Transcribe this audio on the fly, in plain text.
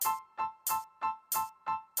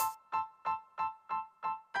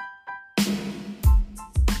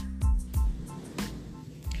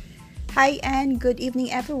Hi and good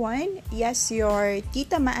evening, everyone. Yes, your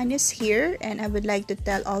Tita Maan is here, and I would like to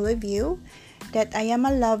tell all of you that I am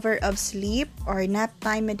a lover of sleep or nap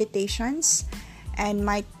time meditations and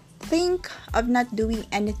might think of not doing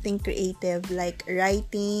anything creative like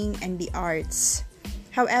writing and the arts.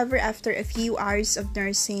 However, after a few hours of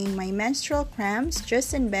nursing my menstrual cramps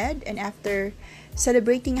just in bed and after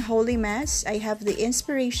celebrating a holy mass, I have the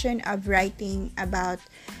inspiration of writing about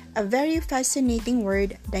a very fascinating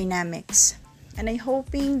word, dynamics. And I'm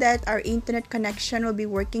hoping that our internet connection will be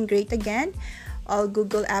working great again. All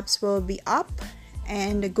Google apps will be up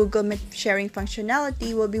and the Google Meet sharing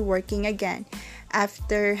functionality will be working again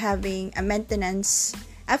after having a maintenance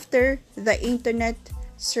after the internet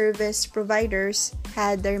service providers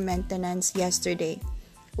had their maintenance yesterday.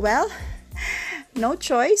 Well, no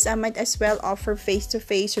choice. I might as well offer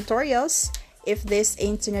face-to-face tutorials if this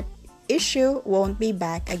internet issue won't be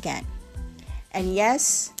back again. And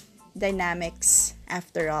yes, dynamics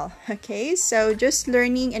after all. Okay, so just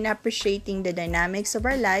learning and appreciating the dynamics of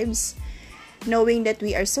our lives, knowing that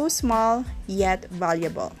we are so small yet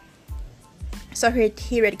valuable. So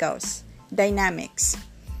here it goes. Dynamics.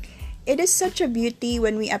 It is such a beauty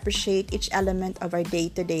when we appreciate each element of our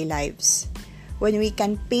day-to-day lives. When we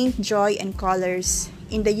can paint joy and colors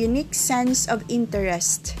in the unique sense of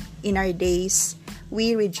interest in our days,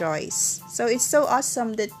 we rejoice. So it's so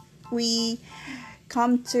awesome that we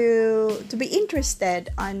come to be interested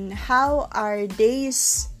on how our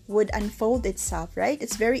days would unfold itself, right?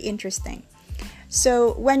 It's very interesting.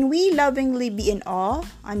 So when we lovingly be in awe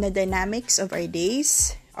on the dynamics of our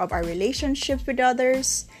days, of our relationships with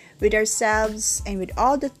others, with ourselves, and with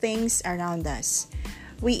all the things around us,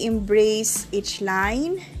 we embrace each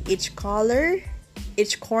line, each color,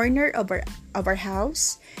 each corner of our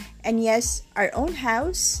house. And yes, our own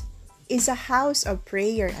house is a house of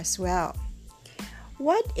prayer as well.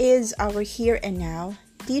 What is our here and now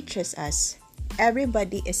teaches us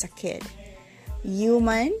everybody is a kid,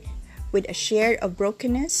 human with a share of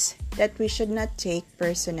brokenness that we should not take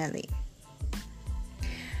personally.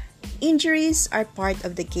 Injuries are part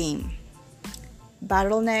of the game.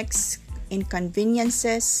 Bottlenecks,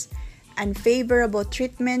 inconveniences, unfavorable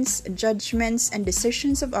treatments, judgments, and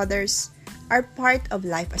decisions of others are part of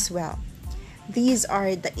life as well. These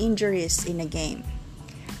are the injuries in a game.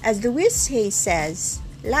 As Louise Hay says,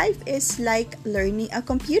 life is like learning a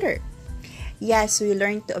computer. Yes, we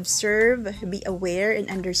learn to observe, be aware, and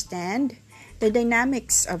understand the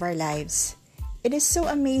dynamics of our lives. It is so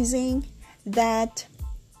amazing that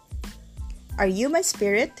our human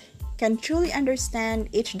spirit can truly understand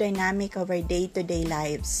each dynamic of our day-to-day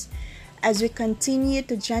lives as we continue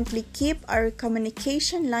to gently keep our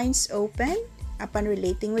communication lines open upon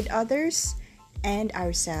relating with others and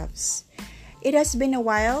ourselves. It has been a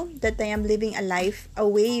while that I am living a life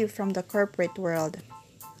away from the corporate world.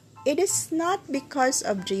 It is not because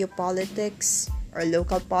of geopolitics or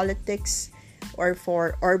local politics or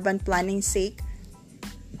for urban planning's sake,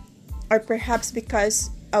 or perhaps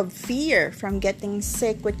because of fear from getting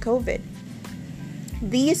sick with COVID.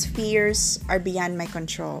 These fears are beyond my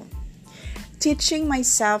control. Teaching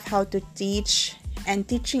myself how to teach and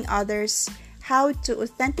teaching others how to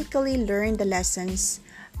authentically learn the lessons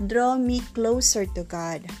draw me closer to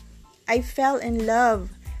God. I fell in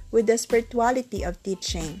love with the spirituality of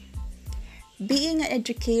teaching. Being an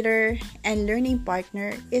educator and learning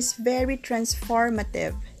partner is very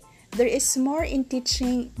transformative. There is more in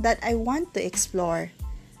teaching that I want to explore.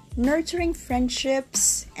 Nurturing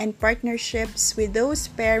friendships and partnerships with those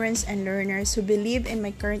parents and learners who believe in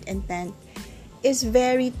my current intent is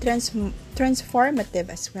very transformative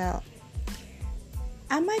as well.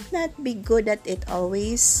 I might not be good at it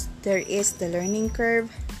always. There is the learning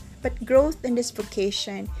curve, but growth in this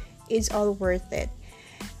vocation is all worth it.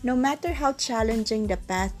 No matter how challenging the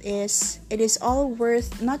path is, it is all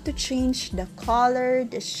worth not to change the color,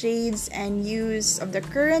 the shades, and hues of the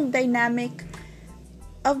current dynamic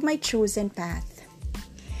of my chosen path.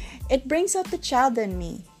 It brings out the child in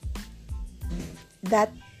me,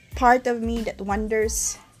 that part of me that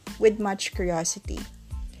wonders with much curiosity.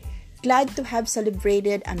 Glad to have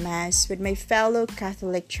celebrated a Mass with my fellow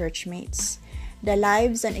Catholic churchmates. The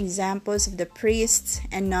lives and examples of the priests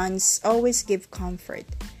and nuns always give comfort.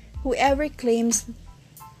 Whoever claims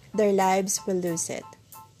their lives will lose it.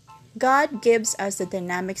 God gives us the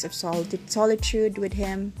dynamics of solitude with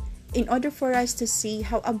Him in order for us to see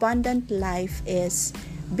how abundant life is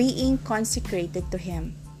being consecrated to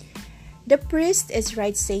Him. The priest is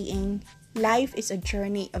right saying, life is a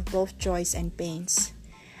journey of both joys and pains.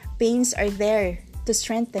 Pains are there to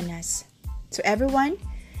strengthen us. To everyone,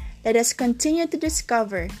 let us continue to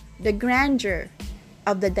discover the grandeur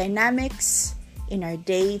of the dynamics in our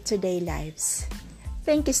day-to-day lives.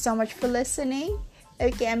 Thank you so much for listening.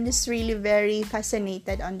 Okay, I'm just really very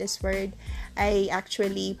fascinated on this word. I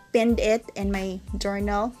actually pinned it in my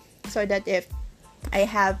journal so that if I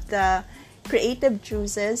have the creative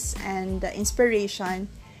juices and the inspiration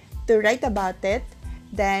to write about it,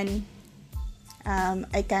 then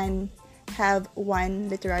I can have one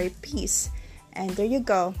literary piece. And there you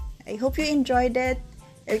go. I hope you enjoyed it.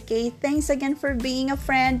 Okay, thanks again for being a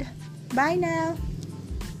friend. Bye now.